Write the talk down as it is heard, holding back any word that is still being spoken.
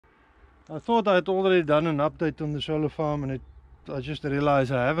I thought I had already done an update on the solar farm, and I just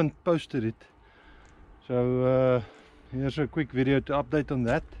realized I haven't posted it. So here's a quick video to update on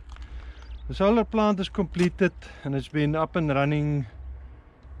that. The solar plant is completed and it's been up and running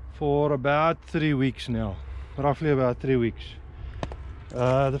for about 3 weeks now, roughly about 3 weeks.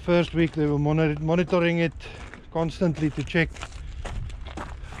 The first week they were monitoring it constantly to check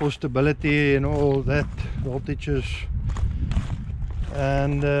for stability and all that, voltages,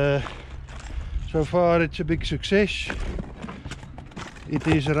 and so far it's a big success. It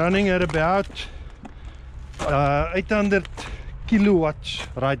is running at about 800 kilowatts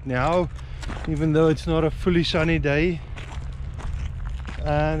right now, even though it's not a fully sunny day,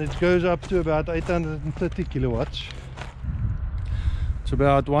 and it goes up to about 830 kilowatts. It's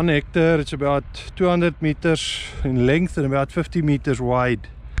about 1 hectare, it's about 200 meters in length and about 50 meters wide.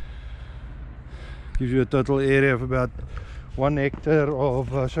 Gives you a total area of about 1 hectare of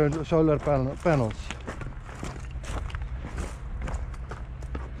solar panels.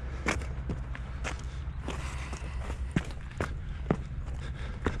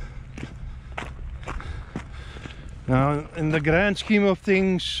 Now, in the grand scheme of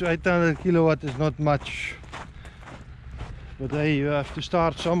things, 800 kilowatt is not much, but hey, you have to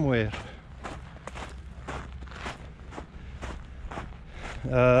start somewhere.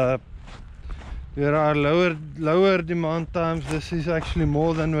 There are lower demand times. This is actually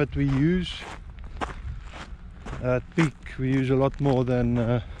more than what we use. At peak we use a lot more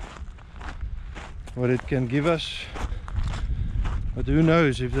than what it can give us, but who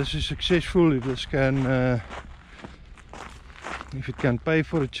knows if this is successful, if this can if it can pay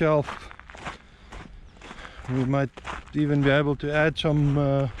for itself. We might even be able to add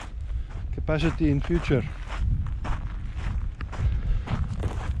some capacity in future.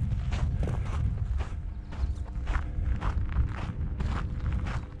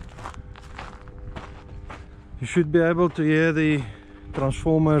 You should be able to hear the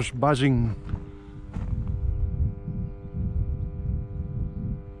transformers buzzing.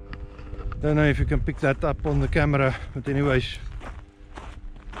 Don't know if you can pick that up on the camera, but anyways,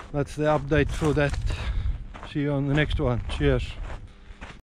 that's the update for that. See you on the next one. Cheers.